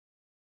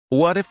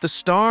What if the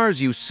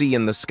stars you see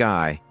in the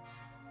sky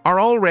are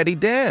already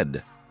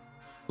dead?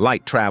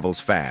 Light travels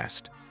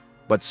fast,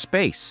 but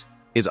space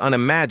is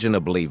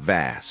unimaginably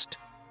vast.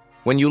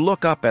 When you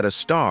look up at a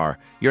star,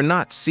 you're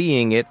not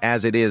seeing it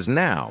as it is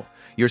now.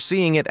 You're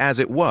seeing it as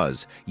it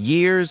was,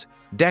 years,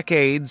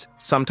 decades,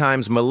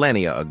 sometimes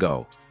millennia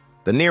ago.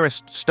 The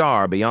nearest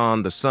star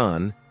beyond the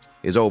sun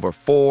is over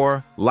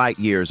 4 light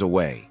years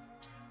away.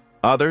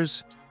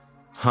 Others,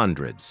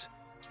 hundreds,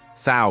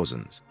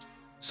 thousands.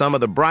 Some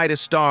of the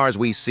brightest stars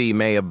we see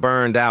may have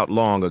burned out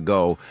long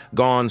ago,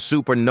 gone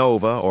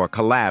supernova, or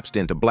collapsed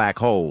into black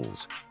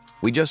holes.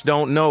 We just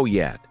don't know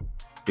yet,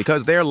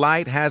 because their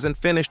light hasn't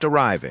finished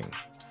arriving.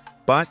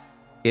 But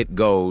it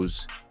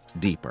goes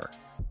deeper.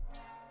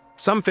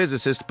 Some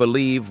physicists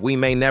believe we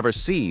may never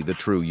see the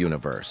true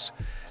universe,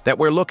 that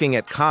we're looking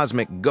at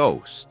cosmic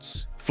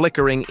ghosts,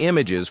 flickering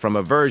images from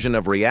a version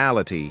of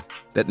reality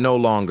that no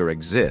longer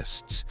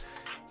exists.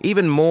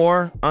 Even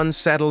more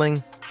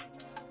unsettling,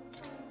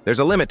 there's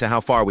a limit to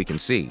how far we can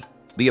see.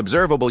 The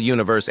observable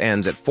universe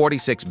ends at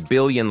 46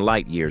 billion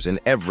light years in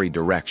every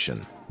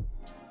direction.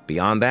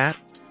 Beyond that,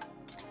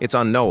 it's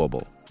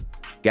unknowable.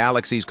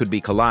 Galaxies could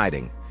be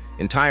colliding,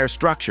 entire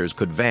structures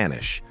could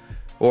vanish,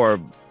 or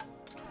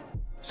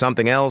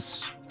something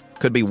else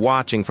could be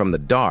watching from the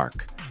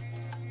dark,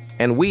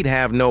 and we'd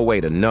have no way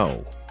to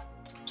know.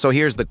 So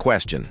here's the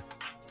question.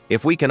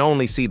 If we can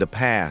only see the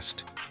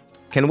past,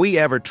 can we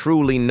ever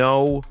truly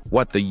know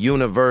what the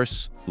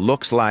universe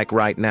looks like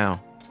right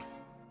now?